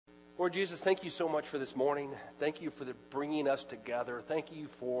Lord Jesus, thank you so much for this morning. Thank you for bringing us together. Thank you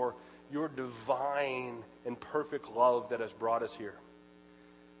for your divine and perfect love that has brought us here.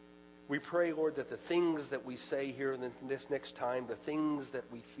 We pray, Lord, that the things that we say here in this next time, the things that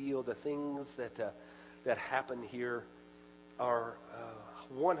we feel, the things that happen here are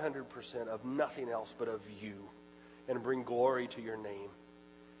 100% of nothing else but of you and bring glory to your name.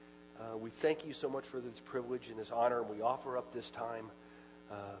 We thank you so much for this privilege and this honor, and we offer up this time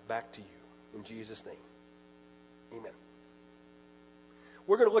back to you. In Jesus' name, amen.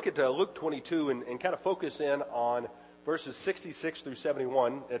 We're going to look at Luke 22 and kind of focus in on verses 66 through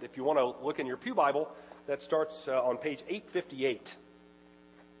 71. And if you want to look in your pew Bible, that starts on page 858.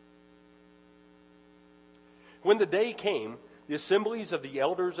 When the day came, the assemblies of the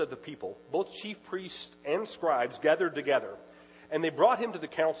elders of the people, both chief priests and scribes, gathered together, and they brought him to the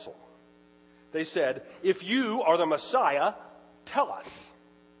council. They said, "If you are the Messiah, tell us."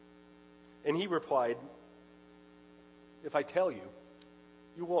 And he replied, "If I tell you,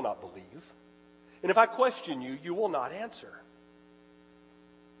 you will not believe. And if I question you, you will not answer.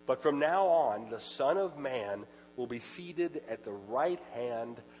 But from now on, the Son of Man will be seated at the right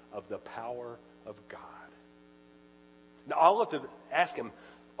hand of the power of God." Now I'll have to ask him,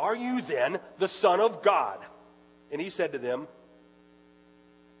 "Are you then the Son of God?" And he said to them,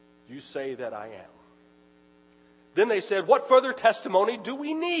 "You say that I am." Then they said, "What further testimony do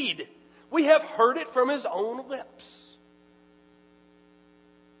we need? We have heard it from his own lips."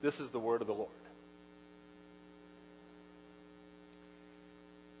 This is the word of the Lord.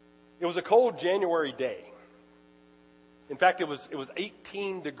 It was a cold January day. In fact, it was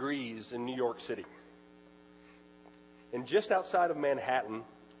 18 degrees in New York City. And just outside of Manhattan,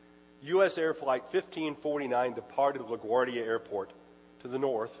 U.S. Air Flight 1549 departed LaGuardia Airport to the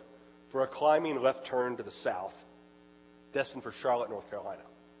north for a climbing left turn to the south, destined for Charlotte, North Carolina.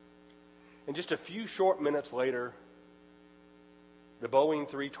 And just a few short minutes later, the Boeing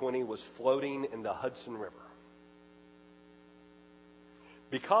 320 was floating in the Hudson River.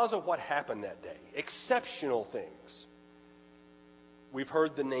 Because of what happened that day, exceptional things, we've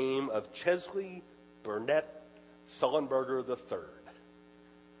heard the name of Chesley Burnett Sullenberger III.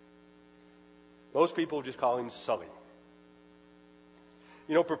 Most people just call him Sully.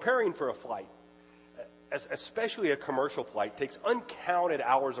 You know, preparing for a flight, especially a commercial flight, takes uncounted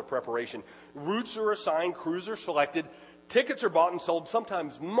hours of preparation. Routes are assigned, crews are selected, tickets are bought and sold,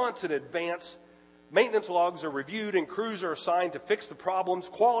 sometimes months in advance. Maintenance logs are reviewed and crews are assigned to fix the problems.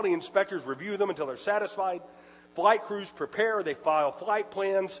 Quality inspectors review them until they're satisfied. Flight crews prepare, they file flight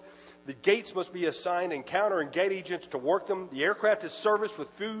plans. The gates must be assigned and counter and gate agents to work them. The aircraft is serviced with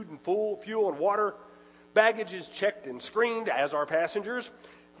food and fuel and water. Baggage is checked and screened, as are passengers.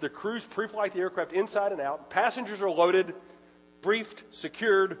 The crews pre-flight the aircraft inside and out. Passengers are loaded, briefed,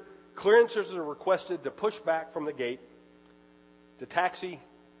 secured. Clearances are requested to push back from the gate, to taxi,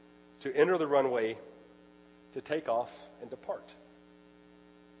 to enter the runway, to take off and depart.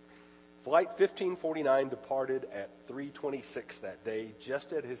 Flight 1549 departed at 3:26 that day,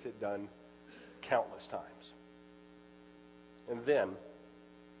 just as it had done countless times. And then,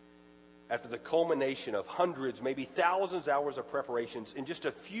 after the culmination of hundreds, maybe thousands of hours of preparations, in just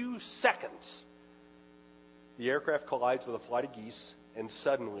a few seconds, the aircraft collides with a flight of geese, and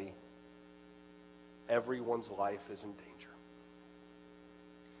suddenly, everyone's life is in danger.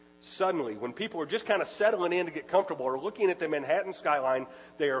 Suddenly, when people are just kind of settling in to get comfortable or looking at the Manhattan skyline,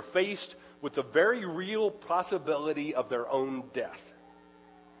 they are faced with the very real possibility of their own death.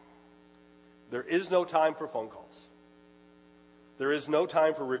 There is no time for phone calls. There is no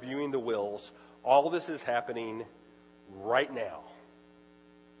time for reviewing the wills. All this is happening right now.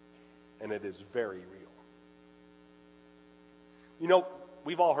 And it is very real. You know,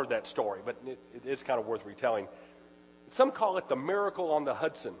 we've all heard that story, but it is kind of worth retelling. Some call it the miracle on the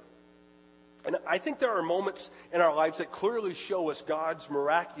Hudson. And I think there are moments in our lives that clearly show us God's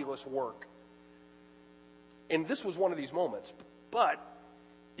miraculous work. And this was one of these moments. But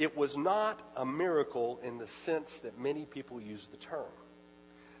it was not a miracle in the sense that many people use the term.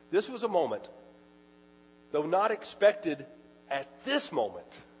 This was a moment, though not expected at this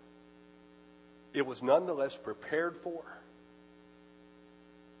moment, it was nonetheless prepared for.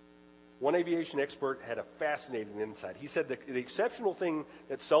 One aviation expert had a fascinating insight. He said that the exceptional thing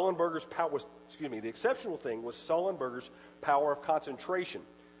was Sullenberger's power of concentration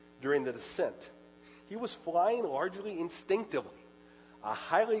during the descent. He was flying largely instinctively, a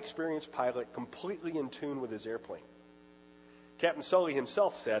highly experienced pilot completely in tune with his airplane. Captain Sully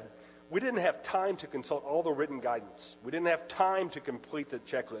himself said, "We didn't have time to consult all the written guidance. We didn't have time to complete the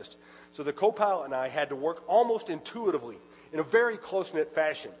checklist. So the co-pilot and I had to work almost intuitively in a very close-knit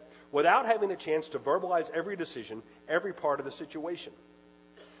fashion. without having a chance to verbalize every decision, every part of the situation.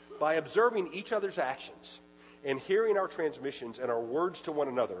 By observing each other's actions and hearing our transmissions and our words to one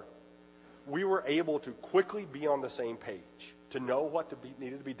another, we were able to quickly be on the same page, to know what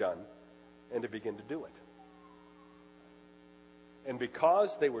needed to be done, and to begin to do it. And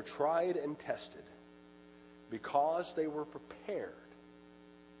because they were tried and tested, because they were prepared,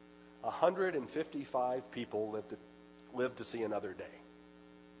 155 people lived to see another day.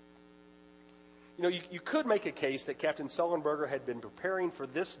 You know, you could make a case that Captain Sullenberger had been preparing for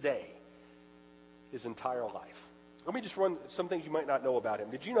this day his entire life. Let me just run some things you might not know about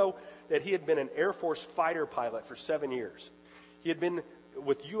him. Did you know that he had been an Air Force fighter pilot for 7 years? He had been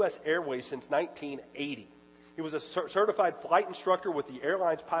with U.S. Airways since 1980. He was a certified flight instructor with the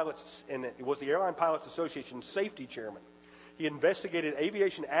Airlines Pilots, and was the Airline Pilots Association safety chairman. He investigated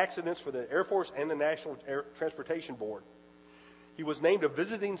aviation accidents for the Air Force and the National Air Transportation Board. He was named a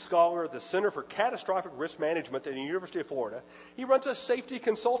visiting scholar at the Center for Catastrophic Risk Management at the University of Florida. He runs a safety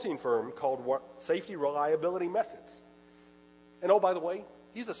consulting firm called Safety Reliability Methods. And oh, by the way,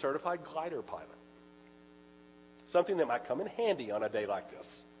 he's a certified glider pilot. Something that might come in handy on a day like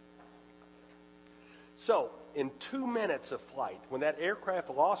this. So, in 2 minutes of flight, when that aircraft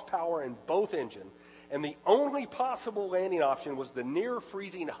lost power in both engines, and the only possible landing option was the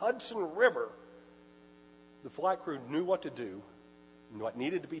near-freezing Hudson River, the flight crew knew what to do and what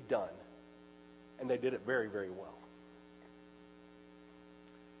needed to be done, and they did it very, very well.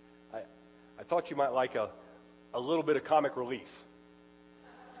 I thought you might like a little bit of comic relief.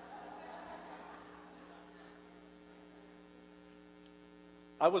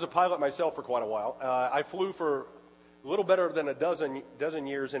 I was a pilot myself for quite a while. I flew for a little better than a dozen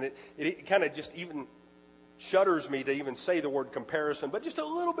years, and it kind of just even shudders me to even say the word comparison, but just a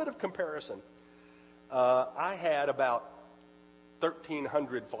little bit of comparison. I had about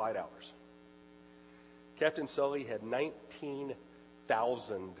 1,300 flight hours. Captain Sully had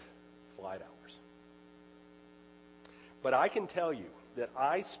 19,000 flight hours. But I can tell you that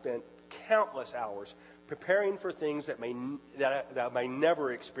I spent countless hours preparing for things that I may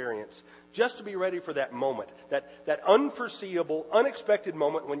never experience, just to be ready for that moment, that unforeseeable, unexpected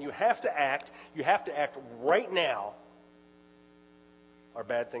moment when you have to act right now, or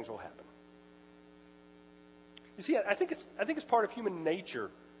bad things will happen. You see, I think it's part of human nature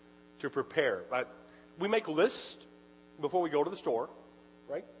to prepare. We make lists before we go to the store,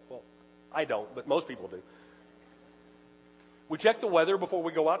 right? Well, I don't, but most people do. We check the weather before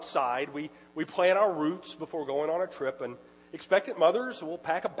we go outside. We plan our routes before going on a trip. And expectant mothers will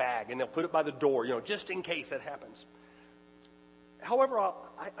pack a bag and they'll put it by the door, just in case that happens. However,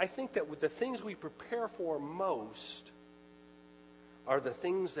 I think that with the things we prepare for most are the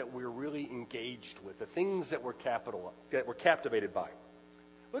things that we're really engaged with, the things that we're captivated by.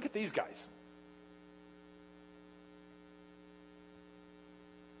 Look at these guys.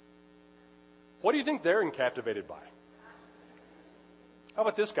 What do you think they're captivated by? How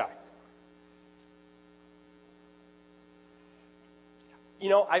about this guy?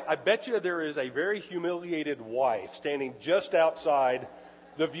 I bet you there is a very humiliated wife standing just outside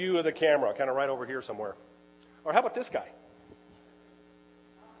the view of the camera, kind of right over here somewhere. Or how about this guy?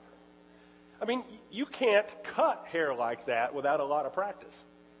 I mean, you can't cut hair like that without a lot of practice.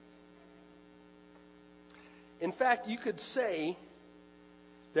 In fact, you could say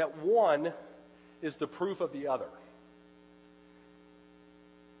that one is the proof of the other.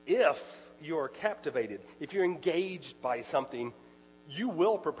 If you're captivated, if you're engaged by something, you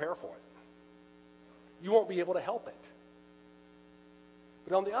will prepare for it. You won't be able to help it.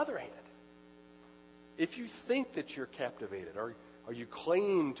 But on the other hand, if you think that you're captivated, or you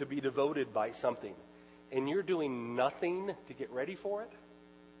claim to be devoted by something, and you're doing nothing to get ready for it,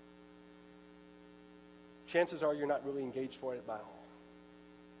 chances are you're not really engaged for it by all.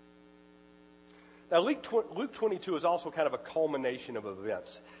 Now, Luke 22 is also kind of a culmination of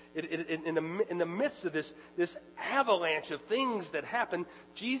events. In the midst of this avalanche of things that happen,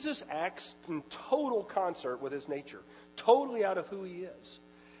 Jesus acts in total concert with his nature, totally out of who he is.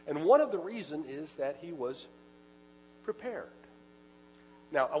 And one of the reasons is that he was prepared.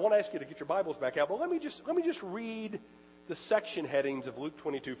 Now, I want to ask you to get your Bibles back out, but let me just read the section headings of Luke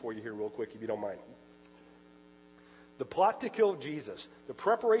 22 for you here real quick, if you don't mind. The plot to kill Jesus, the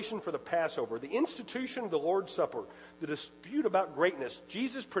preparation for the Passover, the institution of the Lord's Supper, the dispute about greatness,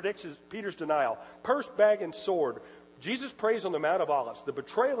 Jesus predicts Peter's denial, purse, bag, and sword, Jesus prays on the Mount of Olives, the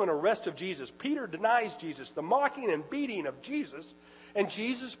betrayal and arrest of Jesus, Peter denies Jesus, the mocking and beating of Jesus, and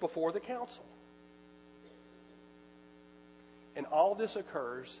Jesus before the council. And all this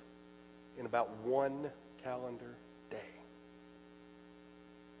occurs in about one calendar day.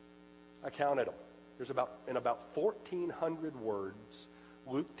 I counted them. In about 1,400 words,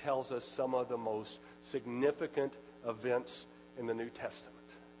 Luke tells us some of the most significant events in the New Testament.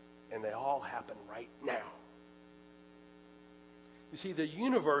 And they all happen right now. You see, the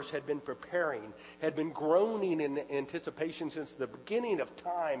universe had been preparing, had been groaning in anticipation since the beginning of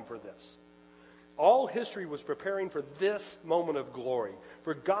time for this. All history was preparing for this moment of glory,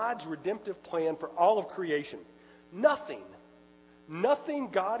 for God's redemptive plan for all of creation. Nothing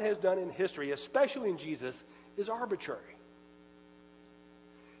God has done in history, especially in Jesus, is arbitrary.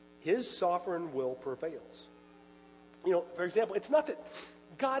 His sovereign will prevails. You know, for example, it's not that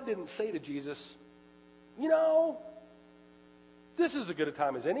God didn't say to Jesus, this is as good a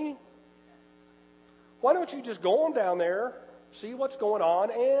time as any. Why don't you just go on down there, see what's going on,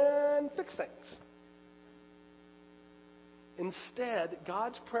 and fix things? Instead,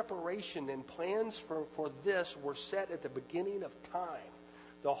 God's preparation and plans for this were set at the beginning of time.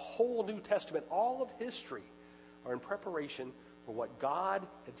 The whole New Testament, all of history, are in preparation for what God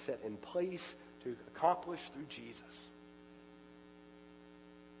had set in place to accomplish through Jesus.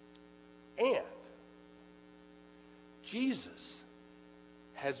 And Jesus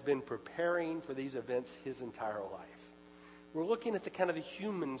has been preparing for these events his entire life. We're looking at the kind of the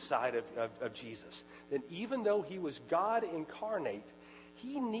human side of Jesus. That even though he was God incarnate,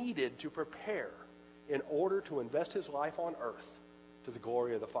 he needed to prepare in order to invest his life on earth to the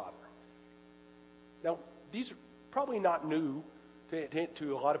glory of the Father. Now, these are probably not new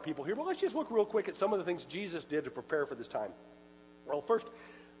to a lot of people here, but let's just look real quick at some of the things Jesus did to prepare for this time. Well, first,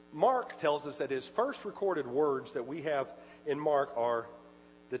 Mark tells us that his first recorded words that we have in Mark are,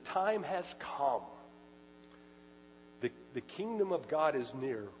 "The time has come. The kingdom of God is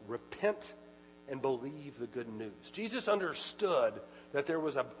near. Repent and believe the good news." Jesus understood that there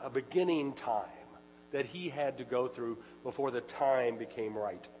was a beginning time that he had to go through before the time became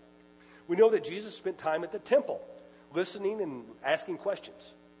right. We know that Jesus spent time at the temple, listening and asking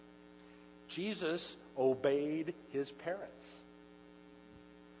questions. Jesus obeyed his parents.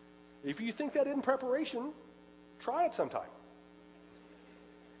 If you think that isn't preparation, try it sometime.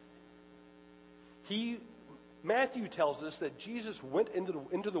 Matthew tells us that Jesus went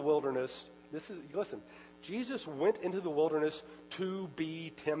into the wilderness. Jesus went into the wilderness to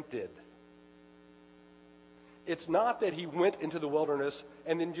be tempted. It's not that he went into the wilderness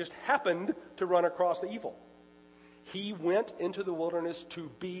and then just happened to run across the evil. He went into the wilderness to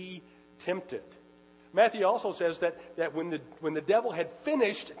be tempted. Matthew also says that when the devil had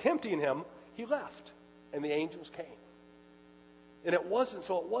finished tempting him, he left, and the angels came. And it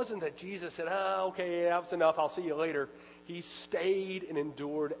wasn't that Jesus said, okay, that's enough, I'll see you later. He stayed and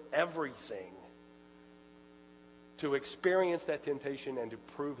endured everything to experience that temptation and to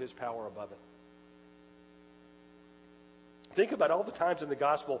prove his power above it. Think about all the times in the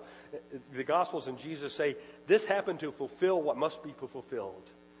Gospels and Jesus say, this happened to fulfill what must be fulfilled.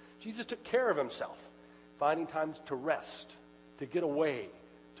 Jesus took care of himself, finding times to rest, to get away,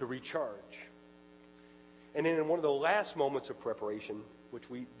 to recharge. And then in one of the last moments of preparation, which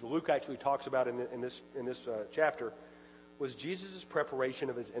Luke actually talks about in this chapter, was Jesus' preparation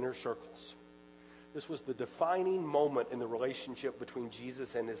of his inner circles. This was the defining moment in the relationship between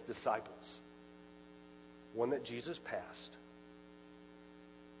Jesus and his disciples. One that Jesus passed,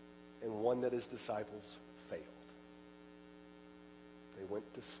 and one that his disciples failed. They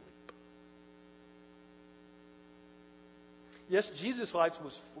went to sleep. Yes, Jesus' life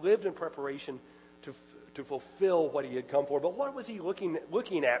was lived in preparation to fulfill what he had come for. But what was he looking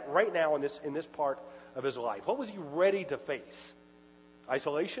at right now in this part of his life? What was he ready to face?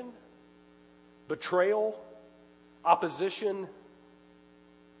 Isolation? Betrayal? Opposition?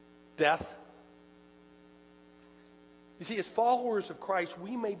 Death? You see, as followers of Christ,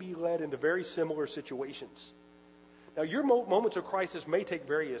 we may be led into very similar situations. Now, your moments of crisis may take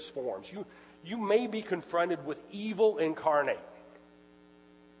various forms. You may be confronted with evil incarnate.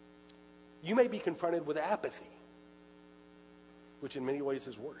 You may be confronted with apathy, which in many ways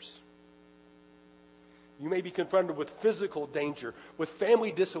is worse. You may be confronted with physical danger, with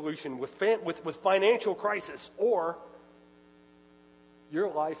family dissolution, with financial crisis, or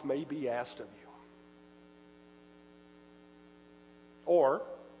your life may be asked of you. Or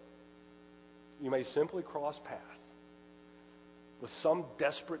you may simply cross paths with some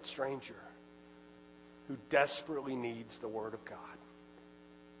desperate stranger who desperately needs the Word of God.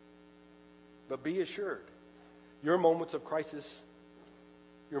 But be assured, your moments of crisis,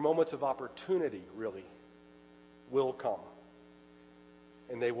 your moments of opportunity, really, will come.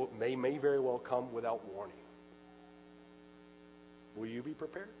 And they may very well come without warning. Will you be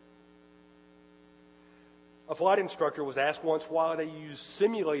prepared? A flight instructor was asked once why they use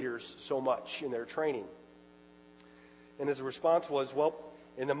simulators so much in their training. And his response was, well,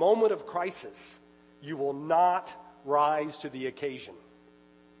 in the moment of crisis, you will not rise to the occasion.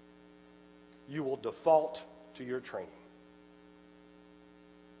 You will default to your training.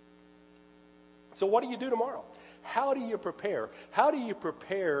 So what do you do tomorrow? How do you prepare? How do you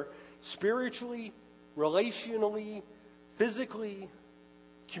prepare spiritually, relationally, physically,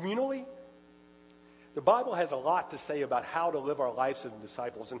 communally? The Bible has a lot to say about how to live our lives as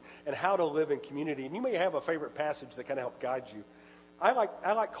disciples and how to live in community. And you may have a favorite passage that kind of help guide you. I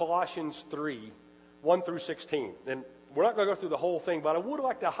like Colossians 3, 1 through 16. And we're not going to go through the whole thing, but I would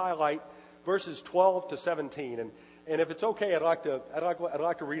like to highlight verses 12 to 17. And if it's okay, I'd like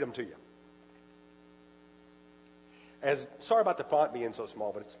to read them to you. Sorry about the font being so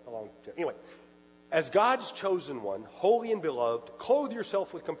small, but it's a long. Anyway, as God's chosen one, holy and beloved, clothe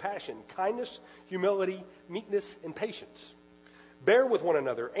yourself with compassion, kindness, humility, meekness, and patience. Bear with one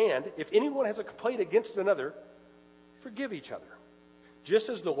another, and if anyone has a complaint against another, forgive each other. Just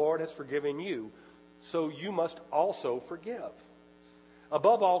as the Lord has forgiven you, so you must also forgive.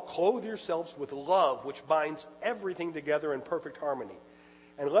 Above all, clothe yourselves with love, which binds everything together in perfect harmony.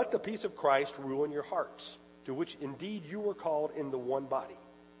 And let the peace of Christ rule in your hearts, to which indeed you were called in the one body.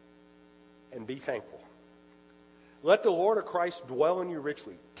 And be thankful. Let the Lord of Christ dwell in you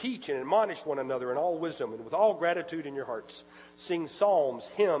richly. Teach and admonish one another in all wisdom and with all gratitude in your hearts. Sing psalms,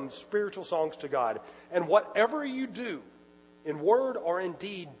 hymns, spiritual songs to God. And whatever you do, in word or in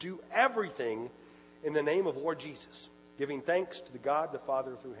deed, do everything in the name of Lord Jesus, giving thanks to the God the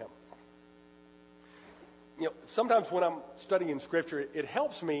Father through him. You know, sometimes when I'm studying Scripture, it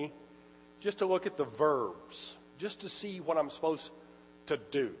helps me just to look at the verbs, just to see what I'm supposed to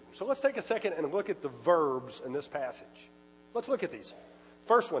do. So let's take a second and look at the verbs in this passage. Let's look at these.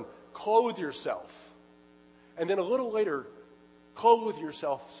 First one, clothe yourself. And then a little later, clothe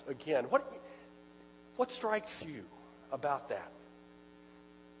yourselves again. What strikes you about that?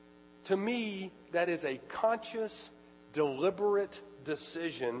 To me, that is a conscious, deliberate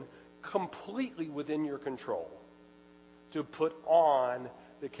decision completely within your control to put on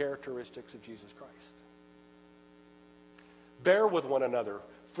the characteristics of Jesus Christ. Bear with one another.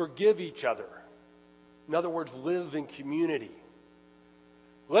 Forgive each other. In other words, live in community.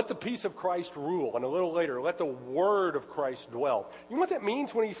 Let the peace of Christ rule. And a little later, let the word of Christ dwell. You know what that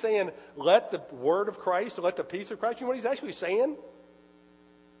means when he's saying, let the word of Christ, let the peace of Christ? You know what he's actually saying?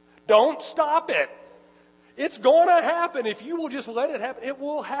 Don't stop it. It's going to happen. If you will just let it happen, it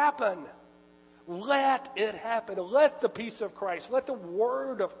will happen. Let it happen. Let the peace of Christ, let the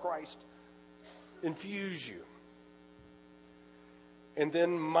word of Christ infuse you. And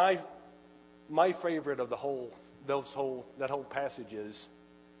then my favorite of that whole passage is,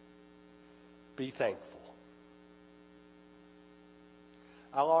 be thankful.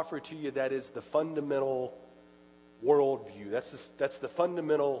 I'll offer to you that is the fundamental worldview. That's the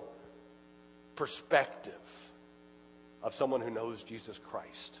fundamental perspective of someone who knows Jesus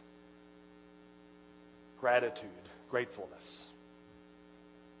Christ. Gratitude, gratefulness.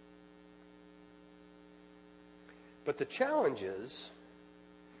 But the challenge is,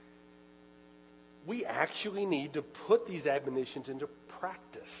 we actually need to put these admonitions into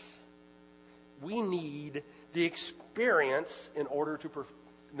practice. We need the experience in order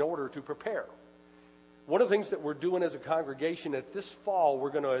to prepare. One of the things that we're doing as a congregation that this fall we're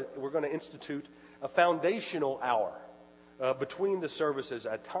going to institute a foundational hour between the services,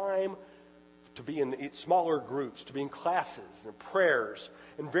 a time to be in smaller groups, to be in classes and prayers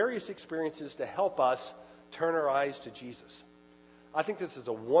and various experiences to help us turn our eyes to Jesus. I think this is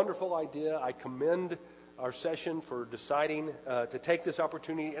a wonderful idea. I commend our session for deciding to take this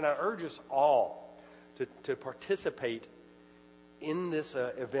opportunity, and I urge us all to participate in this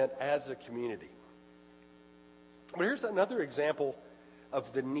event as a community. But here's another example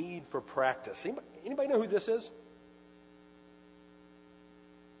of the need for practice. Anybody know who this is?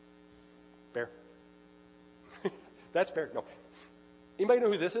 Bear. That's Bear. No. Anybody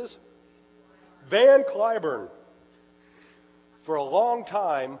know who this is? Van Cliburn. For a long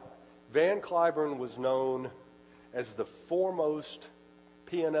time, Van Cliburn was known as the foremost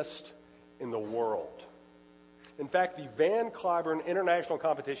pianist in the world. In fact, the Van Cliburn International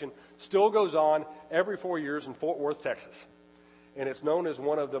Competition still goes on every 4 years in Fort Worth, Texas. And it's known as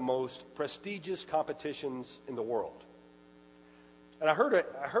one of the most prestigious competitions in the world. And I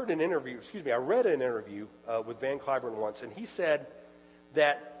read an interview with Van Cliburn once, and he said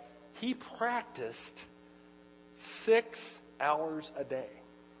that he practiced 6 hours a day.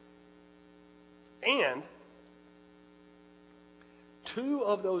 And 2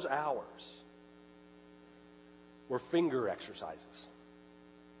 of those hours were finger exercises.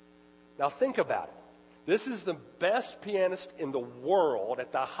 Now think about it. This is the best pianist in the world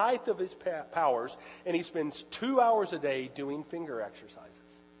at the height of his powers, and he spends 2 hours a day doing finger exercises.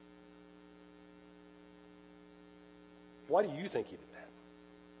 Why do you think he did that?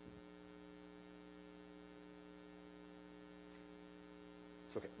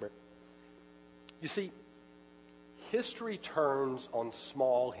 It's okay, Brett. You see, history turns on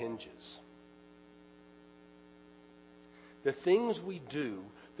small hinges. The things we do,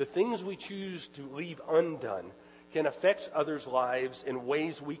 the things we choose to leave undone, can affect others' lives in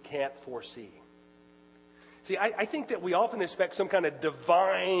ways we can't foresee. See, I think that we often expect some kind of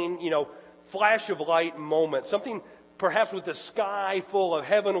divine, flash of light moment, something perhaps with the sky full of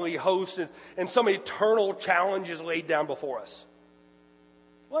heavenly hosts and some eternal challenges laid down before us.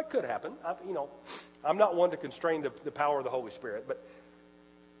 Well, it could happen. I'm not one to constrain the power of the Holy Spirit, but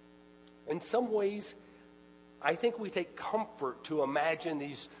in some ways, I think we take comfort to imagine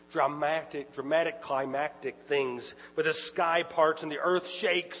these dramatic, climactic things where the sky parts and the earth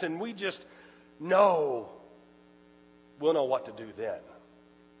shakes, and we just know we'll know what to do then.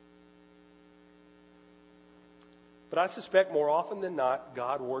 But I suspect more often than not,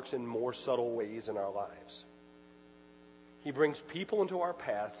 God works in more subtle ways in our lives. He brings people into our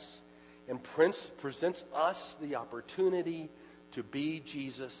paths and presents us the opportunity to be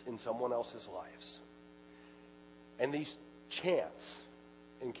Jesus in someone else's lives. And these chance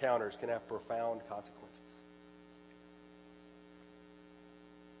encounters can have profound consequences.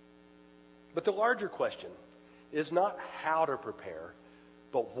 But the larger question is not how to prepare,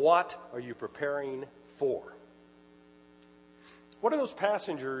 but what are you preparing for? What do those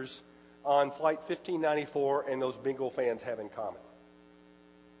passengers on Flight 1594 and those bingo fans have in common?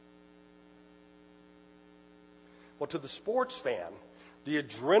 Well, to the sports fan, the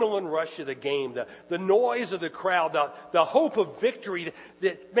adrenaline rush of the game, the noise of the crowd, the hope of victory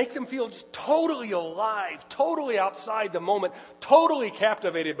that make them feel just totally alive, totally outside the moment, totally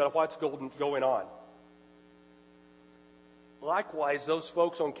captivated by what's going on. Likewise, those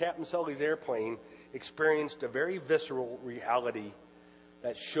folks on Captain Sully's airplane experienced a very visceral reality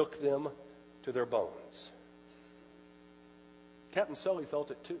that shook them to their bones. Captain Sully felt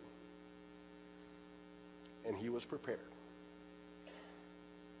it too. And he was prepared.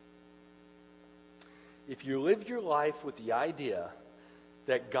 If you live your life with the idea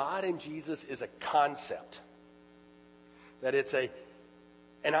that God and Jesus is a concept, that it's an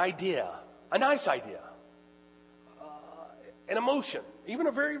idea, a nice idea, an emotion, even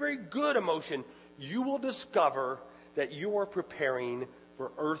a very, very good emotion, you will discover that you are preparing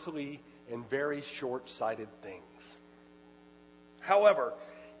for earthly and very short-sighted things. However,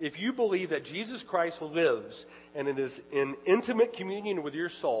 if you believe that Jesus Christ lives and it is in intimate communion with your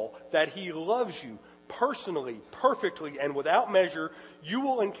soul, that he loves you personally, perfectly, and without measure, you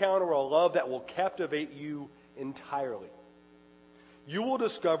will encounter a love that will captivate you entirely. You will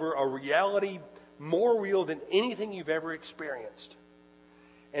discover a reality more real than anything you've ever experienced.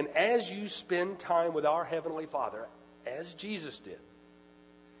 And as you spend time with our Heavenly Father, as Jesus did,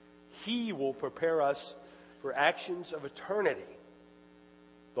 he will prepare us for actions of eternity,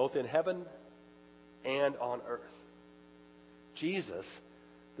 both in heaven and on earth. Jesus,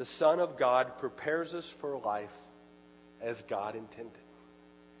 the Son of God, prepares us for life as God intended.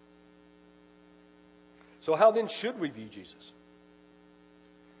 So how then should we view Jesus?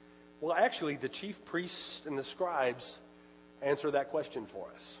 Well, actually, the chief priests and the scribes answer that question for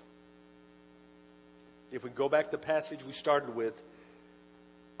us. If we go back to the passage we started with,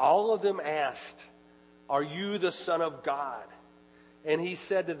 all of them asked, "Are you the Son of God?" And he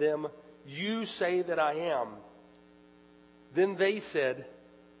said to them, "You say that I am." Then they said,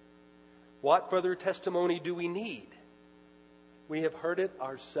 "What further testimony do we need? We have heard it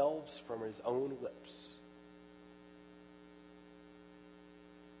ourselves from his own lips."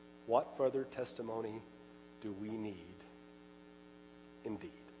 What further testimony do we need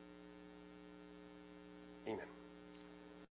indeed?